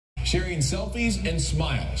sharing selfies and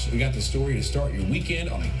smiles. We got the story to start your weekend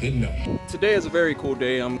on a good note. Today is a very cool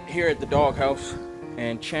day. I'm here at the doghouse,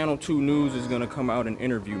 and Channel 2 News is going to come out and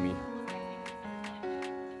interview me.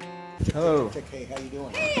 Hello. Hey, how you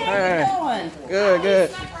doing? Hey, how you doing? Good, good.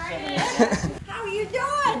 How are you doing?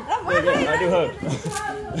 Oh, Good, good. I do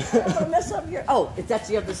hope. Mess up your. Oh, that's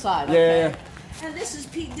the other side. Yeah, Okay. yeah. And this is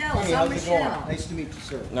Pete Dallas. Hey, I'm how's it going? Michelle. Nice to meet you,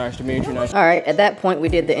 sir. Nice to meet you. Nice. All right, at that point we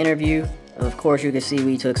did the interview. Of course, you can see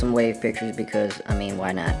we took some wave pictures because, I mean,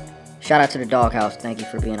 why not? Shout out to the doghouse. Thank you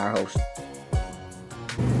for being our host.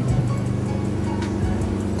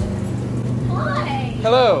 Hi.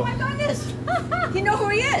 Hello. Oh my goodness. You know who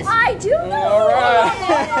he is? I do know. All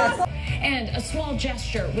right. And a small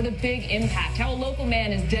gesture with a big impact. How a local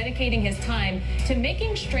man is dedicating his time to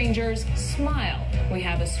making strangers smile. We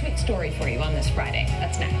have a sweet story for you on this Friday.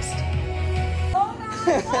 That's next.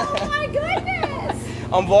 Oh my goodness.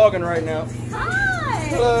 I'm vlogging right now. Hi.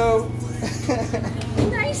 Hello.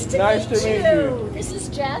 Nice to meet you. This is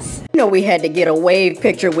Jess. You know we had to get a wave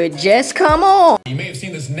picture with Jess. Come on. You may have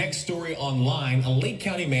seen this next story online. A Lake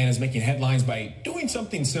County man is making headlines by doing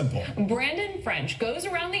something simple. Brandon French goes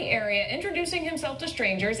around the area introducing himself to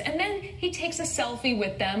strangers, and then he takes a selfie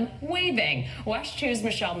with them, waving. WESH 2's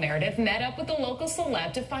Michelle Meredith met up with a local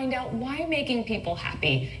celeb to find out why making people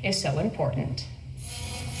happy is so important.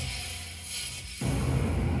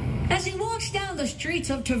 As he walks down the streets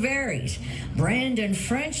of Tavares, Brandon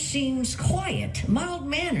French seems quiet,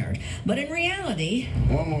 mild-mannered, but in reality,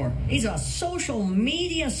 One more. he's a social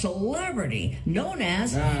media celebrity known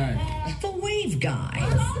as the Wave Guy.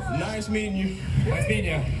 Nice meeting you. Nice meeting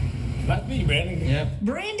you. Nice meeting you, Brandon. Yep.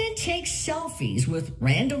 Brandon takes selfies with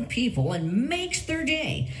random people and makes their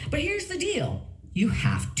day. But here's the deal. You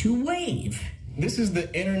have to wave. This is the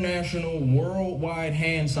international worldwide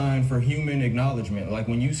hand sign for human acknowledgement. Like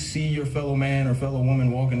when you see your fellow man or fellow woman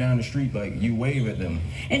walking down the street, like you wave at them.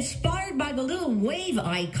 Inspired by the little wave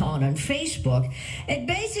icon on Facebook, it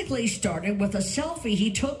basically started with a selfie he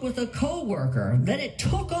took with a coworker. Then it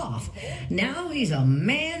took off. Now he's a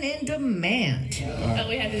man in demand. Oh,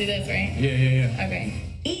 we had to do this, right? Yeah. Okay.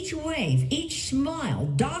 Each wave, each smile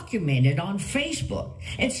documented on Facebook,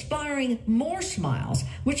 inspiring more smiles,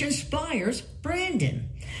 which inspires Brandon.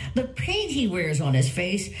 The paint he wears on his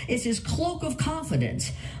face is his cloak of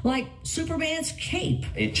confidence, like Superman's cape.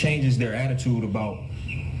 It changes their attitude about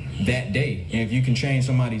that day. And if you can change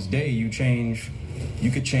somebody's day, you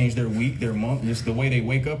could change their week, their month, just the way they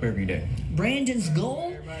wake up every day. Brandon's goal?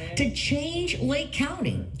 To change Lake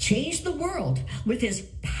County, change the world with his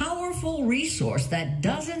powerful resource that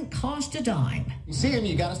doesn't cost a dime. You see him,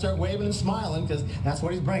 you got to start waving and smiling because that's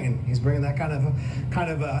what he's bringing. He's bringing that kind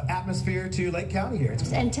of atmosphere to Lake County here.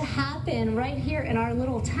 And to happen right here in our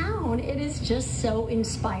little town, it is just so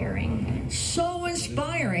inspiring. So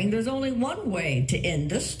inspiring, there's only one way to end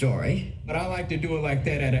this story. But I like to do it like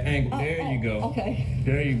that at an angle. There you go. Okay.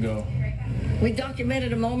 There you go. We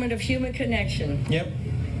documented a moment of human connection. Yep.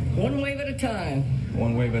 One wave at a time.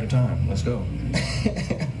 One wave at a time. Let's go.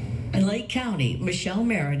 In Lake County, Michelle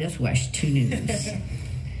Meredith, WESH 2 News.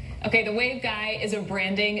 Okay, the Wave Guy is a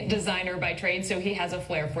branding designer by trade, so he has a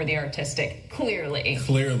flair for the artistic, clearly.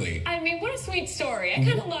 Clearly. I mean, what a sweet story. I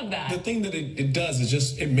kind of love that. The thing that it does is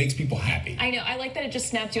just, it makes people happy. I know. I like that it just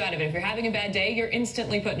snaps you out of it. If you're having a bad day, you're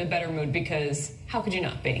instantly put in a better mood because how could you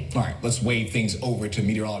not be? All right, let's wave things over to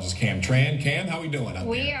meteorologist Cam Tran. Cam, how we doing out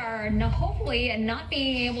We there? are hopefully not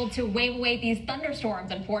being able to wave away these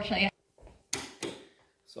thunderstorms, unfortunately.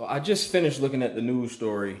 So I just finished looking at the news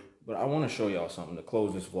story, but I want to show y'all something to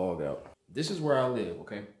close this vlog out. This is where I live,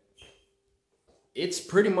 okay? It's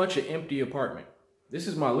pretty much an empty apartment. This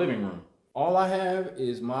is my living room. All I have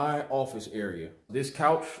is my office area. This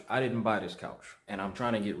couch, I didn't buy this couch, and I'm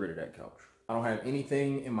trying to get rid of that couch. I don't have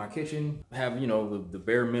anything in my kitchen. I have, you know, the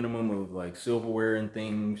bare minimum of like silverware and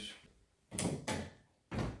things.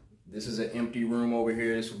 This is an empty room over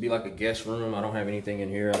here. This would be like a guest room. I don't have anything in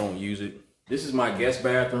here. I don't use it. This is my guest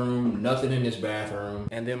bathroom. Nothing in this bathroom.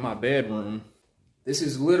 And then my bedroom. This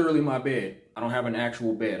is literally my bed. I don't have an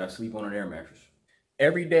actual bed. I sleep on an air mattress.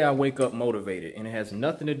 Every day I wake up motivated, and it has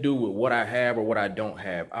nothing to do with what I have or what I don't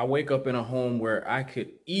have. I wake up in a home where I could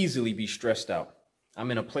easily be stressed out.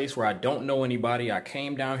 I'm in a place where I don't know anybody. I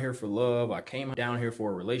came down here for love. I came down here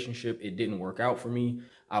for a relationship. It didn't work out for me.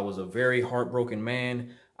 I was a very heartbroken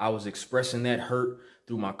man. I was expressing that hurt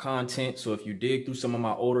through my content. So if you dig through some of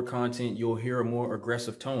my older content, you'll hear a more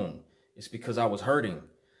aggressive tone. It's because I was hurting.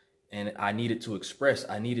 And I needed to express,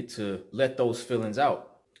 I needed to let those feelings out.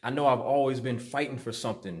 I know I've always been fighting for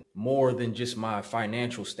something more than just my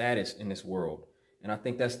financial status in this world. And I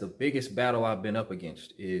think that's the biggest battle I've been up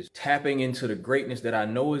against, is tapping into the greatness that I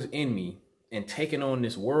know is in me and taking on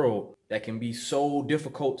this world that can be so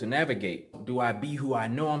difficult to navigate. Do I be who I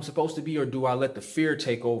know I'm supposed to be, or do I let the fear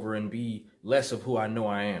take over and be less of who I know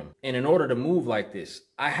I am? And in order to move like this,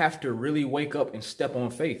 I have to really wake up and step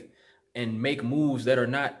on faith and make moves that are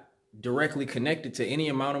not directly connected to any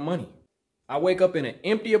amount of money. I wake up in an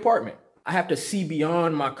empty apartment. I have to see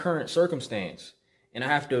beyond my current circumstance, and I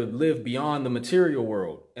have to live beyond the material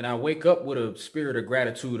world. And I wake up with a spirit of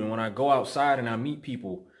gratitude. And when I go outside and I meet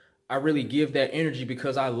people, I really give that energy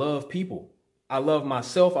because I love people. I love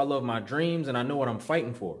myself. I love my dreams, and I know what I'm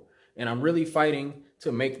fighting for. And I'm really fighting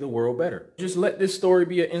to make the world better. Just let this story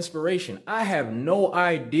be an inspiration. I have no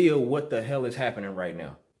idea what the hell is happening right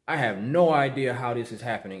now. I have no idea how this is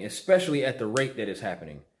happening, especially at the rate that it's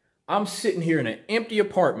happening. I'm sitting here in an empty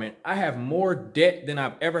apartment. I have more debt than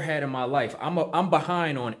I've ever had in my life. I'm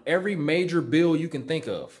behind on every major bill you can think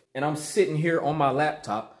of. And I'm sitting here on my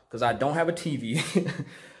laptop because I don't have a TV.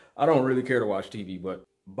 I don't really care to watch TV, but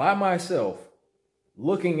by myself,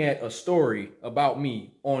 looking at a story about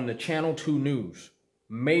me on the Channel 2 News,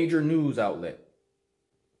 major news outlet.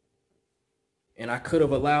 And I could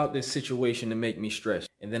have allowed this situation to make me stressed.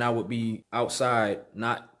 And then I would be outside,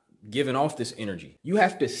 not giving off this energy. You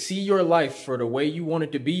have to see your life for the way you want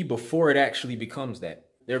it to be before it actually becomes that.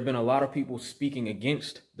 There have been a lot of people speaking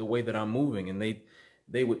against the way that I'm moving, and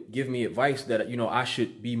they would give me advice that, you know, I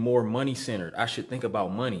should be more money centered. I should think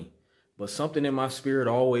about money. But something in my spirit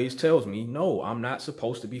always tells me, no, I'm not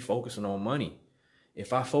supposed to be focusing on money.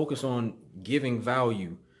 If I focus on giving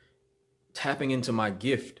value, tapping into my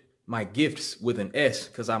gifts with an S,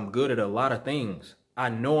 because I'm good at a lot of things, I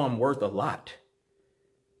know I'm worth a lot.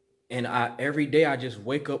 And every day I just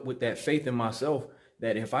wake up with that faith in myself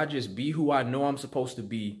that if I just be who I know I'm supposed to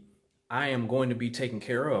be, I am going to be taken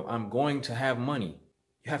care of. I'm going to have money.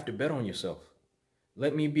 You have to bet on yourself.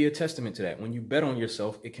 Let me be a testament to that. When you bet on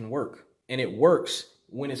yourself, it can work. And it works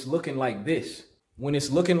when it's looking like this. When it's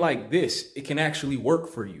looking like this, it can actually work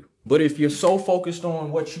for you. But if you're so focused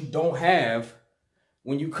on what you don't have,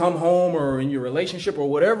 when you come home or in your relationship or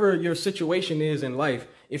whatever your situation is in life,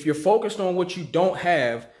 if you're focused on what you don't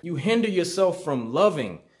have, you hinder yourself from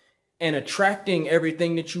loving and attracting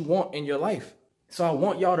everything that you want in your life. So I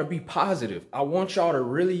want y'all to be positive. I want y'all to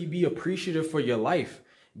really be appreciative for your life.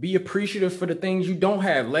 Be appreciative for the things you don't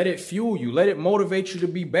have. Let it fuel you. Let it motivate you to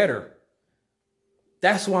be better.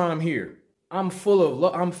 That's why I'm here. I'm full of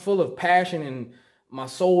love. I'm full of passion, and my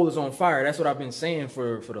soul is on fire. That's what I've been saying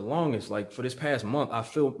for the longest. Like for this past month, I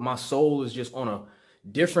feel my soul is just on a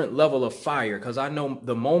different level of fire because I know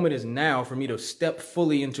the moment is now for me to step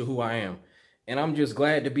fully into who I am. And I'm just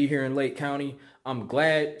glad to be here in Lake County. I'm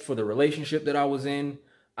glad for the relationship that I was in.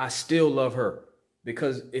 I still love her,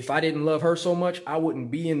 because if I didn't love her so much, I wouldn't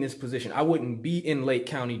be in this position. I wouldn't be in Lake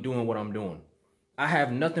County doing what I'm doing. I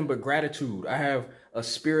have nothing but gratitude. I have a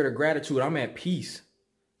spirit of gratitude. I'm at peace.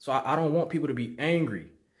 So I don't want people to be angry.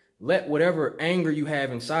 Let whatever anger you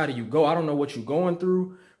have inside of you go. I don't know what you're going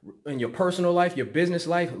through in your personal life, your business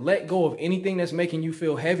life. Let go of anything that's making you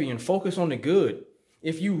feel heavy and focus on the good.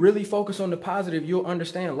 If you really focus on the positive, you'll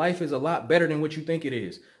understand life is a lot better than what you think it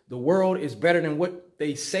is. The world is better than what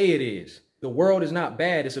they say it is. The world is not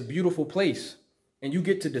bad. It's a beautiful place. And you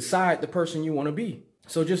get to decide the person you want to be.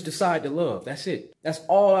 So just decide to love. That's it. That's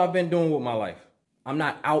all I've been doing with my life. I'm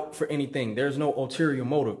not out for anything. There's no ulterior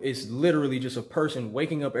motive. It's literally just a person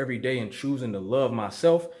waking up every day and choosing to love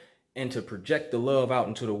myself and to project the love out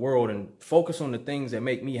into the world and focus on the things that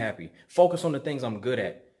make me happy. Focus on the things I'm good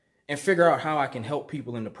at and figure out how I can help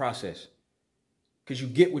people in the process. Because you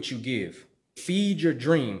get what you give. Feed your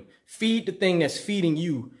dream. Feed the thing that's feeding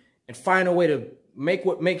you and find a way to make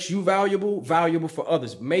what makes you valuable for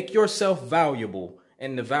others. Make yourself valuable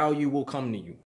and the value will come to you.